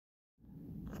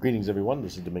Greetings everyone,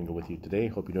 this is Domingo with you today.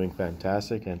 Hope you're doing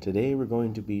fantastic, and today we're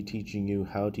going to be teaching you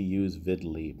how to use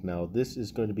Videoleap. Now this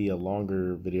is going to be a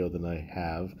longer video than I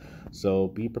have, so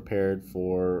be prepared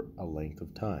for a length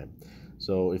of time.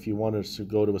 So if you want to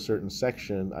go to a certain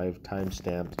section, I've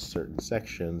time-stamped certain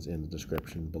sections in the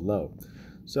description below.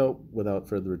 So without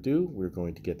further ado, we're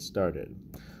going to get started.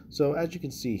 So as you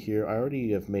can see here, I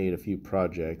already have made a few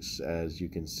projects, as you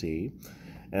can see.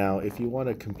 Now, if you want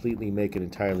to completely make an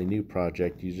entirely new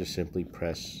project, you just simply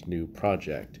press New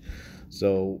Project.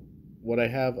 So what I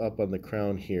have up on the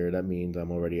crown here, that means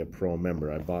I'm already a pro member.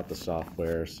 I bought the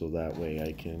software so that way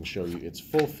I can show you its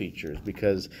full features,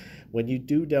 because when you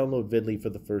do download Videoleap for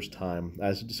the first time,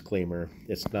 as a disclaimer,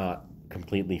 it's not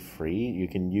completely free. You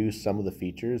can use some of the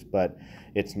features, but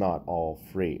it's not all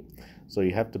free. So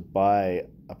you have to buy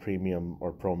a premium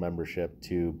or pro membership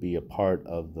to be a part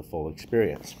of the full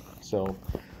experience. So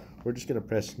we're just going to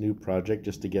press New Project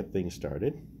just to get things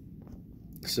started.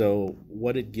 So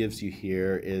what it gives you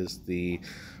here is the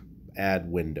add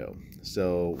window.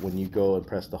 So when you go and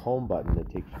press the home button, it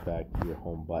takes you back to your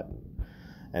home button.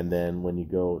 And then when you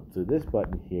go to this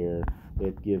button here,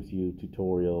 it gives you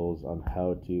tutorials on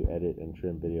how to edit and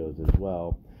trim videos as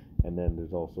well. And then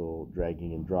there's also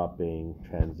dragging and dropping,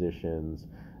 transitions,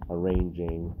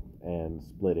 arranging and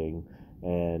splitting,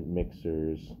 and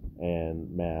mixers and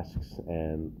masks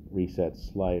and reset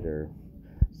slider.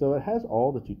 So it has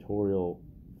all the tutorial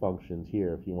functions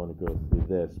here if you want to go through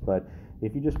this, but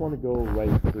if you just want to go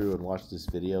right through and watch this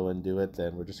video and do it,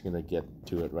 then we're just going to get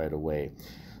to it right away.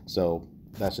 So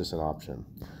that's just an option.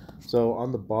 So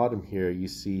on the bottom here you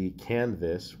see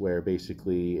canvas, where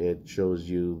basically it shows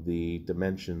you the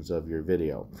dimensions of your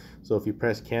video. So if you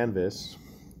press canvas,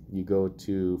 you go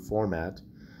to format,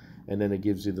 and then it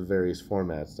gives you the various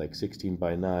formats like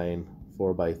 16:9,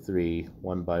 4:3,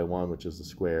 1:1, which is the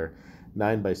square,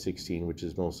 9:16, which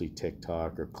is mostly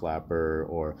TikTok or Clapper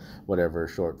or whatever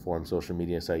short form social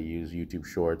media site you use, YouTube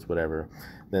Shorts, whatever.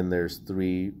 Then there's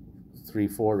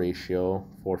 3:4 ratio,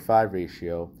 4:5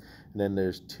 ratio, and then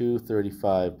there's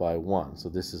 2:35:1. So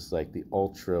this is like the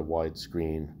ultra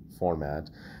widescreen format.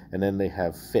 And then they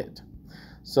have fit.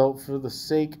 So for the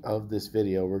sake of this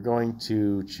video, we're going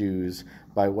to choose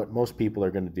by what most people are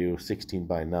going to do,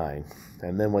 16:9.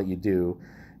 And then what you do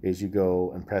is you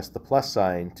go and press the plus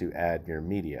sign to add your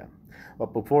media.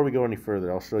 But before we go any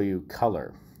further, I'll show you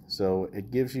color. So it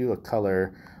gives you a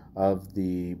color of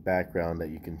the background that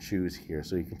you can choose here.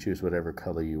 So you can choose whatever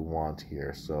color you want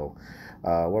here. So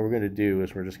what we're going to do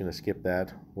is we're just going to skip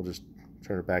that. We'll just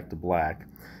turn it back to black.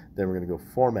 Then we're going to go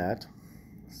format,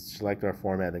 select our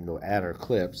format, and go add our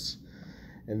clips.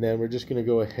 And then we're just going to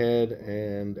go ahead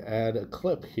and add a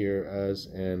clip here as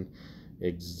an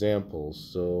example.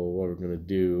 So what we're going to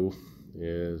do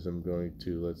is I'm going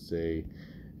to, let's say,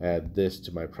 add this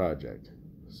to my project.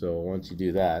 So once you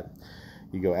do that,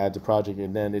 you go add to project,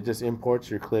 and then it just imports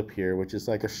your clip here, which is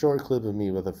like a short clip of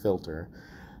me with a filter.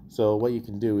 So what you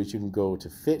can do is you can go to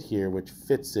fit here, which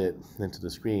fits it into the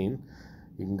screen.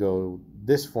 You can go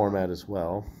this format as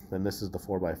well, and this is the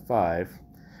 4:5,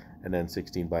 and then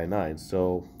 16:9.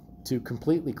 So to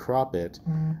completely crop it,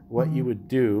 what you would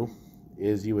do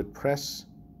is you would press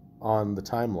on the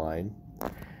timeline,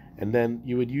 and then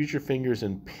you would use your fingers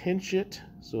and pinch it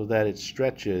so that it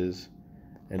stretches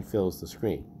and fills the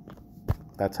screen.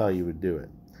 That's how you would do it.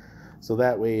 So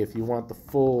that way, if you want the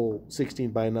full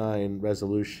 16:9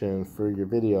 resolution for your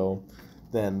video,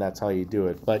 then that's how you do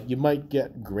it. But you might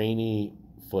get grainy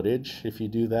footage if you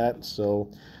do that. So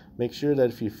make sure that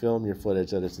if you film your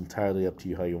footage, that it's entirely up to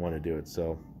you how you want to do it.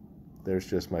 So there's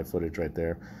just my footage right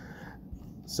there.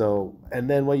 So, and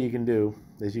then what you can do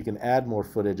is you can add more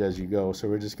footage as you go. So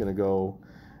we're just going to go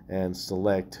and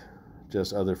select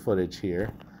just other footage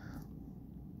here.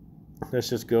 Let's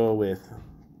just go with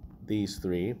these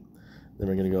three. Then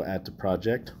we're going to go add to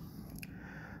project.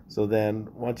 So then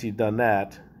once you've done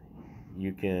that,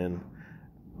 you can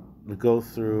go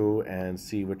through and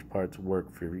see which parts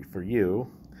work for you.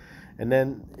 And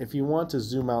then if you want to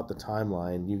zoom out the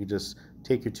timeline, you can just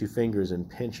take your two fingers and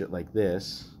pinch it like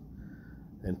this,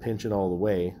 and pinch it all the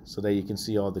way so that you can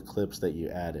see all the clips that you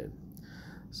added.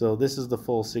 So this is the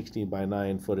full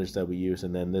 16:9 footage that we use,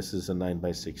 and then this is a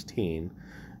 9:16.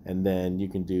 And then you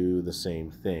can do the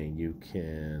same thing. You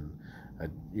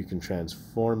can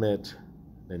transform it,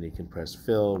 then you can press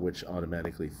fill, which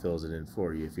automatically fills it in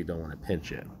for you if you don't want to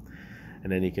pinch it.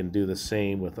 And then you can do the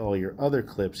same with all your other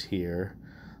clips here,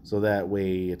 so that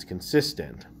way it's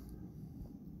consistent.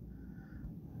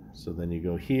 So then you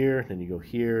go here, then you go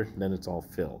here, and then it's all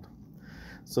filled.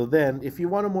 So then if you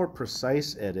want a more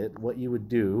precise edit, what you would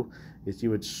do is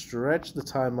you would stretch the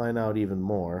timeline out even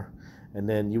more, and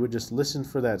then you would just listen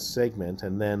for that segment,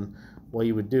 and then what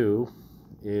you would do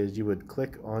is you would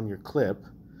click on your clip,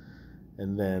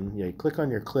 and then you click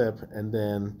on your clip, and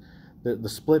then the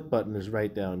split button is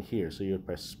right down here. So you would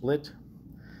press split,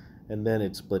 and then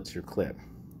it splits your clip,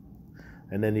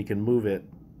 and then you can move it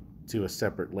to a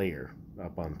separate layer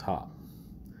up on top.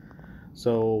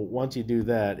 So once you do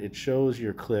that, it shows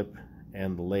your clip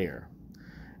and the layer,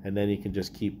 and then you can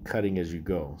just keep cutting as you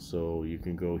go. So you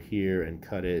can go here and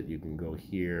cut it, you can go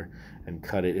here and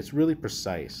cut it. It's really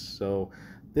precise. So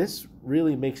this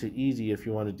really makes it easy if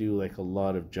you want to do like a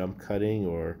lot of jump cutting,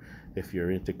 or if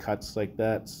you're into cuts like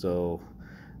that. So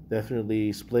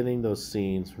definitely splitting those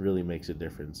scenes really makes a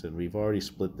difference, and we've already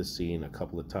split the scene a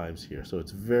couple of times here. So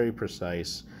it's very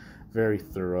precise, very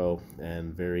thorough,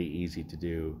 and very easy to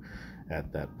do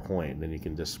at that point. Then you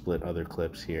can just split other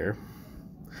clips here.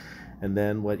 And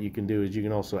then what you can do is you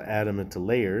can also add them into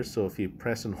layers. So if you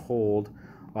press and hold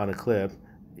on a clip,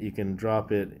 you can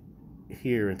drop it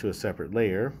here into a separate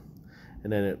layer,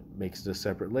 and then it makes it a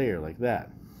separate layer like that.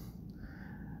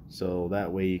 So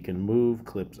that way you can move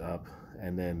clips up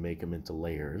and then make them into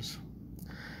layers.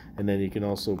 And then you can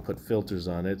also put filters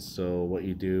on it. So what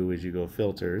you do is you go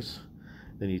filters,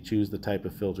 then you choose the type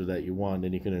of filter that you want,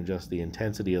 and you can adjust the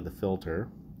intensity of the filter,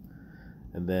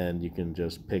 and then you can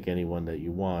just pick any one that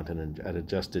you want and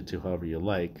adjust it to however you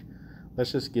like.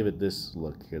 Let's just give it this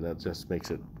look here. That just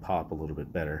makes it pop a little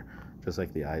bit better, just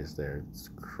like the eyes there. It's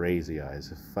crazy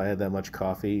eyes. If I had that much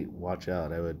coffee, watch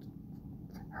out, I would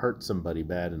hurt somebody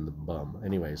bad in the bum.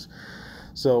 Anyways,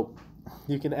 so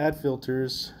you can add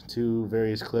filters to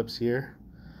various clips here.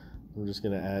 I'm just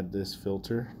going to add this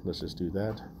filter. Let's just do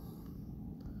that.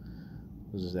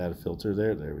 Let's just add a filter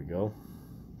there. There we go.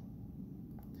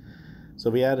 So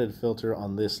we added a filter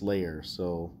on this layer.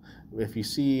 So if you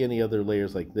see any other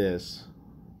layers like this,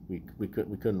 we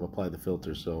couldn't apply the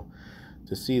filter. So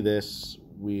to see this,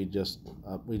 we just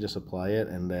apply it,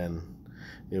 and then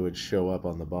it would show up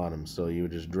on the bottom. So you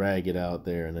would just drag it out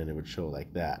there, and then it would show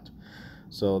like that.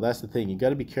 So that's the thing, you got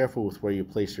to be careful with where you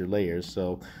place your layers.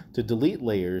 So to delete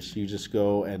layers, you just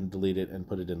go and delete it and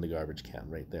put it in the garbage can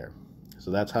right there. So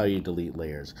that's how you delete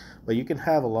layers. But you can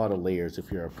have a lot of layers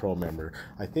if you're a pro member.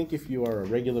 I think if you are a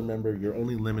regular member, you're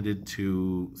only limited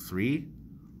to 3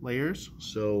 layers.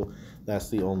 So that's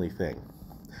the only thing.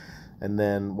 And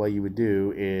then what you would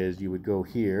do is you would go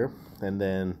here, and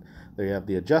then there you have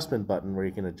the adjustment button where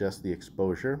you can adjust the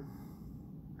exposure.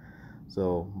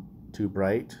 So too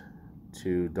bright,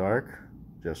 too dark,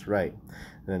 just right.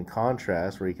 And then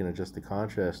contrast, where you can adjust the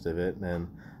contrast of it, and then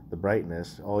the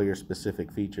brightness, all your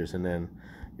specific features. And then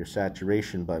your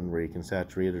saturation button, where you can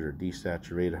saturate it or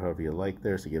desaturate it however you like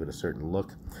there, so give it a certain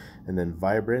look. And then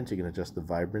vibrant, you can adjust the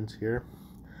vibrance here.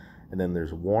 And then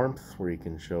there's warmth, where you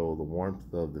can show the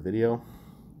warmth of the video.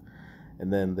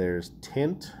 And then there's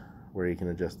tint, where you can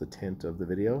adjust the tint of the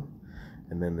video.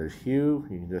 And then there's hue,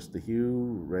 you can adjust the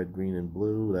hue, red, green, and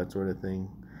blue, that sort of thing.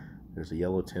 There's a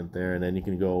yellow tint there. And then you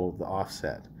can go the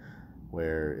offset,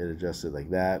 where it adjusts it like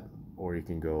that, or you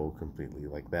can go completely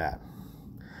like that.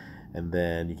 And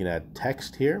then you can add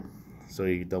text here, so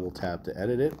you double tap to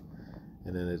edit it,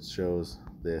 and then it shows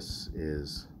this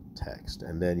is text.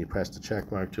 And then you press the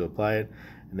check mark to apply it,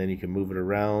 and then you can move it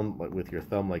around with your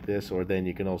thumb like this, or then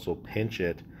you can also pinch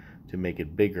it to make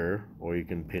it bigger, or you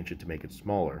can pinch it to make it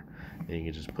smaller, and you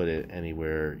can just put it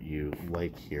anywhere you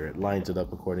like here. It lines it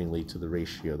up accordingly to the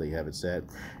ratio that you have it set.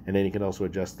 And then you can also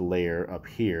adjust the layer up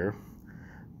here.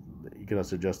 You can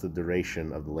also adjust the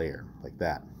duration of the layer like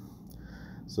that.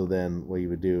 So then what you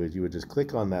would do is you would just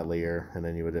click on that layer, and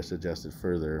then you would just adjust it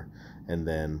further, and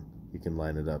then you can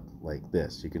line it up like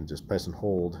this. You can just press and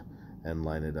hold and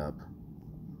line it up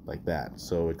like that,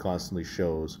 so it constantly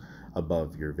shows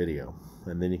above your video.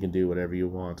 And then you can do whatever you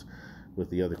want with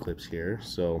the other clips here.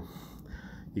 So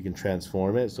you can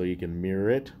transform it, so you can mirror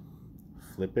it,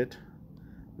 flip it,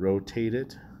 rotate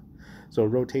it. So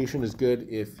rotation is good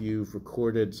if you've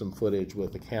recorded some footage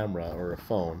with a camera or a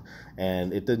phone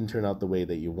and it didn't turn out the way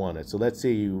that you want it. So let's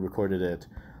say you recorded it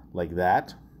like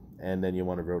that, and then you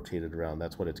want to rotate it around.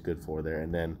 That's what it's good for there.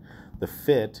 And then the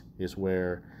fit is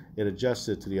where it adjusts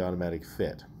it to the automatic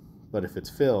fit. But if it's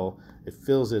fill, it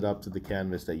fills it up to the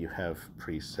canvas that you have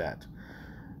preset.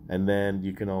 And then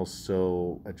you can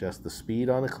also adjust the speed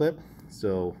on a clip.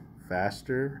 So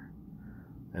faster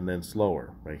and then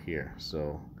slower right here.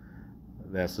 So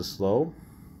that's the slow,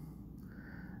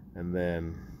 and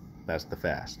then that's the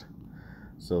fast.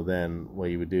 So then what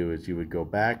you would do is you would go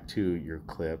back to your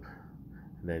clip,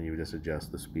 and then you would just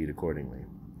adjust the speed accordingly.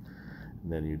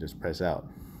 And then you just press out.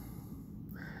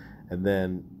 And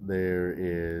then there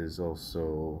is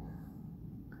also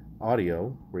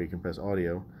audio, where you can press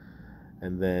audio,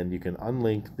 and then you can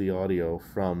unlink the audio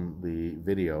from the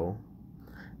video,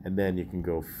 and then you can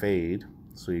go fade.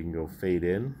 So you can go fade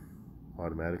in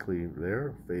automatically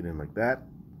there, fade in like that,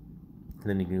 and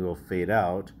then you can go fade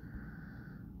out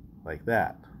like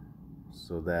that,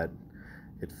 so that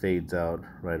it fades out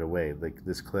right away. Like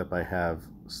this clip I have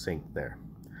synced there,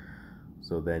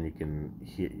 so then you can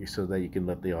hear, so that you can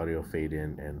let the audio fade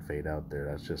in and fade out there.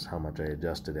 That's just how much I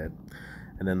adjusted it.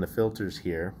 And then the filters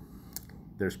here,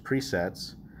 there's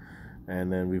presets,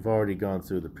 and then we've already gone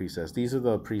through the presets. These are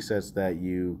the presets that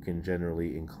you can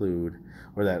generally include,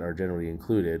 or that are generally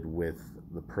included with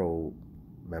the Pro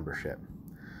membership.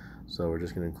 So we're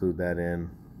just going to include that in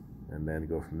and then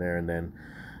go from there. And then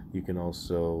you can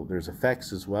also, there's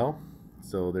effects as well.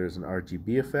 So there's an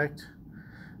RGB effect.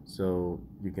 So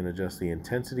you can adjust the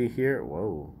intensity here.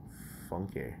 Whoa,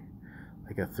 funky.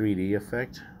 Like a 3D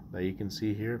effect that you can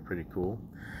see here. Pretty cool.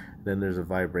 Then there's a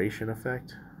vibration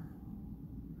effect.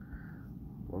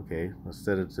 Okay, let's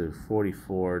set it to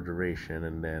 44 duration,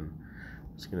 and then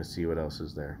just going to see what else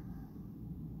is there.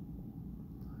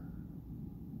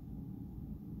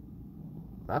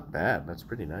 Not bad, that's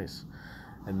pretty nice.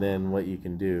 And then what you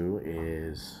can do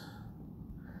is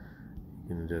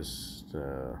you can just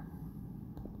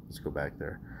let's go back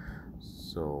there.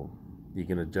 So you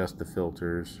can adjust the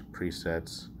filters,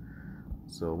 presets.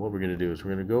 So what we're going to do is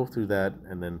we're going to go through that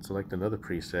and then select another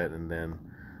preset, and then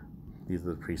these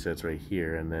are the presets right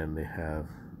here, and then they have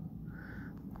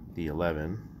the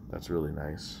 11. That's really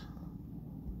nice.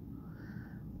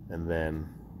 And then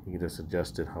you can just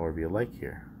adjust it however you like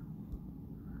here.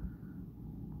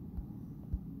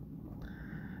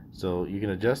 So you can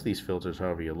adjust these filters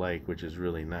however you like, which is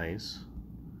really nice.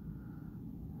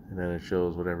 And then it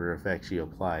shows whatever effects you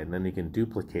apply. And then you can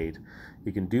duplicate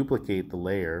the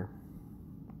layer,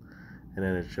 and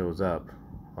then it shows up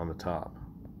on the top.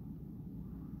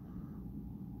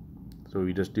 So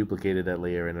we just duplicated that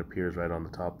layer and it appears right on the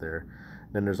top there.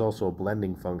 Then there's also a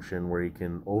blending function where you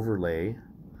can overlay,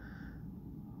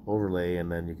 and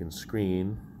then you can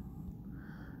screen,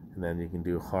 and then you can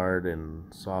do hard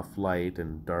and soft light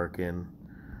and darken.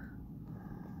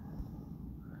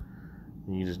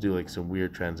 And you just do like some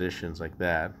weird transitions like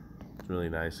that. It's really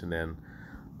nice. And then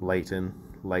lighten,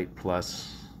 light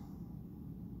plus.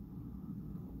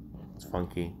 It's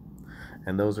funky.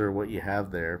 And those are what you have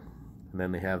there. And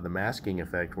then they have the masking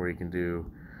effect where you can do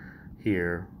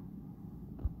here.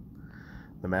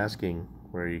 The masking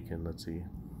where you can, let's see,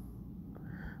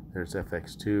 there's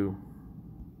FX2.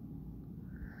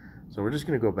 So we're just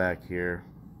going to go back here,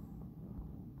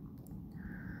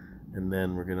 and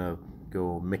then we're going to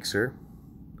go mixer,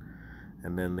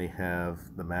 and then they have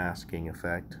the masking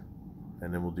effect,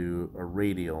 and then we'll do a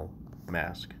radial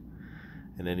mask.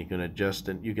 And then you can adjust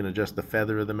the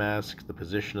feather of the mask, the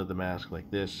position of the mask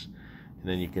like this, and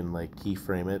then you can like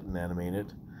keyframe it and animate it.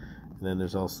 And then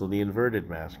there's also the inverted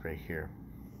mask right here.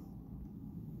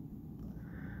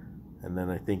 And then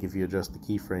I think if you adjust the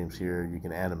keyframes here, you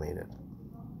can animate it.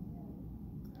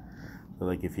 So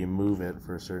like if you move it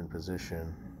for a certain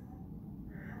position,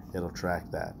 it'll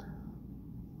track that.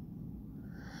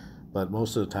 But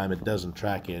most of the time it doesn't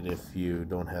track it if you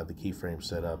don't have the keyframe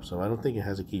set up. So I don't think it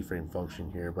has a keyframe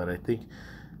function here, but I think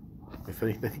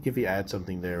if you add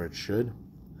something there, it should.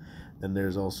 Then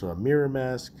there's also a mirror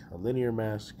mask, a linear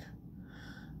mask,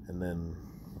 and then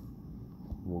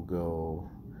we'll go,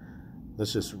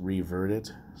 let's just revert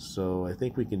it. So I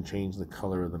think we can change the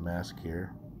color of the mask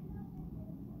here.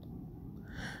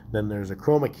 Then there's a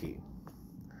chroma key.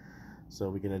 So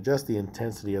we can adjust the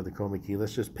intensity of the chroma key.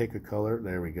 Let's just pick a color.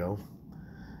 There we go.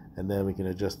 And then we can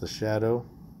adjust the shadow,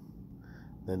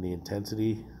 then the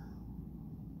intensity,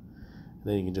 and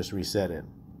then you can just reset it.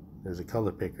 There's a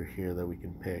color picker here that we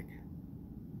can pick.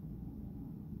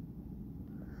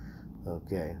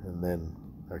 Okay, and then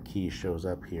our key shows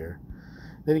up here.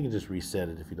 Then you can just reset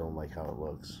it if you don't like how it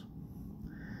looks.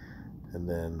 And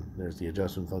then there's the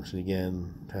adjustment function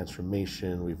again,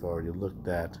 transformation we've already looked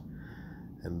at,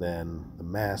 and then the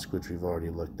mask, which we've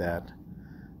already looked at,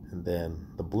 and then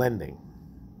the blending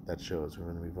that shows,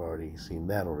 and we've already seen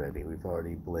that already. We've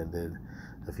already blended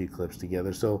a few clips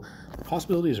together. So the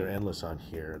possibilities are endless on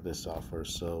here, this software,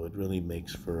 so it really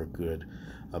makes for a good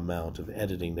amount of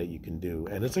editing that you can do.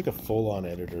 And it's like a full-on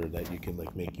editor that you can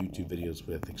like make YouTube videos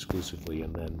with exclusively.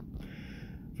 And then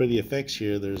for the effects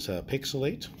here, there's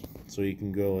pixelate, so you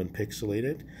can go and pixelate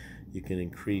it. You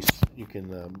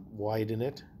can widen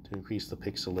it to increase the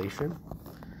pixelation.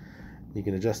 You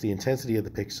can adjust the intensity of the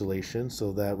pixelation,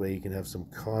 so that way you can have some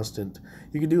constant,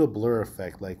 you can do a blur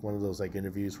effect, like one of those like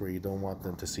interviews where you don't want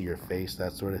them to see your face,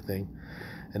 that sort of thing.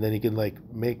 and then you can like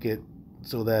make it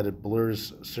so that it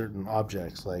blurs certain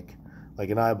objects like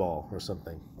an eyeball or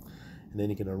something, and then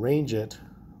you can arrange it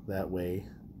that way,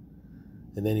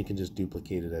 and then you can just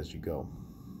duplicate it as you go.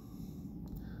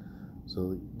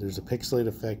 So there's a pixelate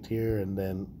effect here, and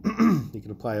then you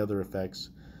can apply other effects.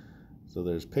 So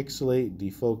there's pixelate,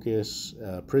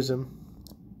 defocus, prism.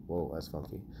 Whoa, that's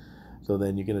funky. So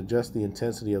then you can adjust the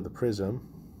intensity of the prism,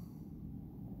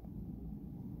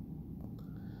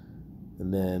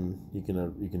 and then you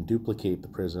can duplicate the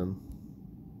prism.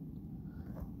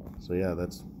 So yeah,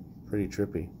 that's pretty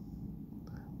trippy.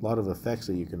 A lot of effects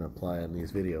that you can apply on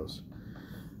these videos,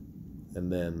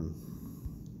 and then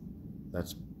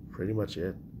that's pretty much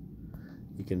it.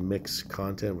 You can mix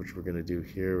content, which we're going to do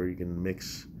here, or you can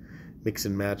mix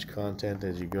and match content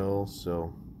as you go.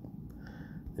 So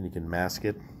then you can mask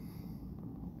it.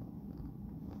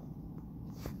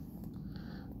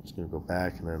 Just going to go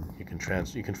back, and then you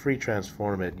can free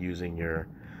transform it using your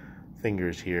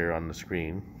fingers here on the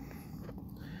screen.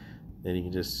 Then you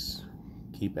can just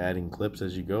keep adding clips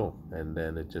as you go, and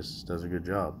then it just does a good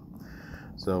job.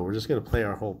 So we're just going to play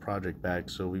our whole project back.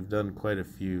 So we've done quite a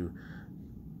few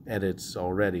edits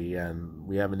already, and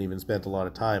we haven't even spent a lot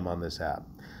of time on this app.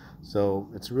 So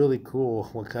it's really cool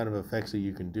what kind of effects that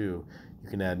you can do. You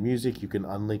can add music, you can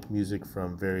unlink music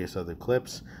from various other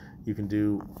clips. You can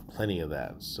do plenty of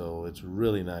that. So it's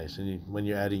really nice. And when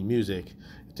you're adding music,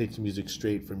 it takes music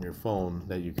straight from your phone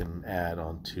that you can add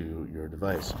onto your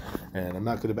device. And I'm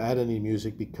not going to add any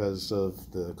music because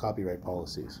of the copyright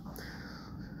policies.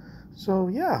 So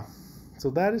yeah, so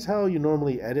that is how you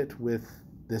normally edit with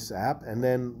this app. And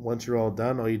then once you're all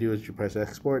done, all you do is you press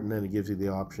export, and then it gives you the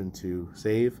option to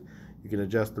save. You can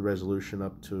adjust the resolution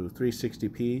up to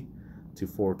 360p to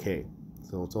 4K.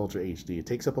 So it's Ultra HD. It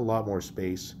takes up a lot more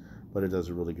space, but it does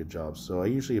a really good job. So I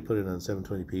usually put it on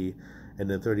 720p and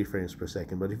then 30 frames per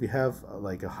second. But if you have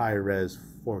like a high res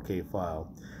 4K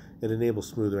file, it enables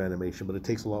smoother animation, but it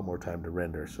takes a lot more time to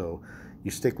render. So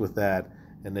you stick with that,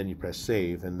 and then you press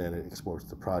save, and then it exports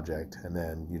the project, and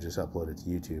then you just upload it to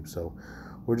YouTube. So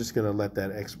we're just going to let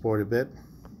that export a bit.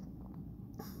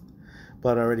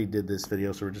 But I already did this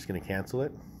video, so we're just going to cancel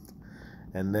it.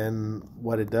 And then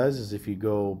what it does is if you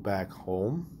go back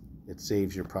home, it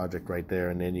saves your project right there,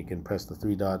 and then you can press the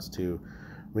three dots to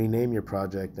rename your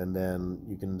project, and then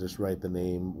you can just write the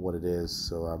name, what it is.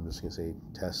 So I'm just going to say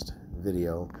test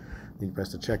video. Then you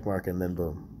press the check mark, and then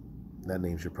boom, that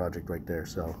names your project right there.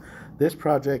 So this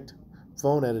project,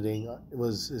 phone editing,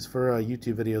 is for a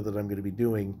YouTube video that I'm going to be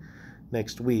doing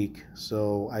next week.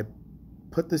 So I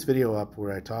put this video up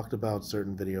where I talked about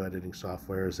certain video editing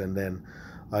softwares, and then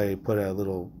I put a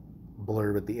little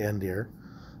blurb at the end here.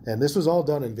 And this was all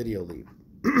done in Videoleap,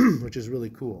 which is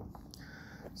really cool.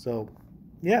 So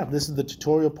yeah, this is the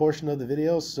tutorial portion of the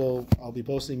video. So I'll be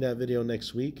posting that video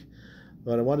next week.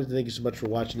 But I wanted to thank you so much for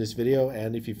watching this video,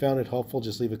 and if you found it helpful,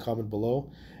 just leave a comment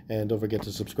below, and don't forget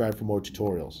to subscribe for more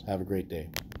tutorials. Have a great day.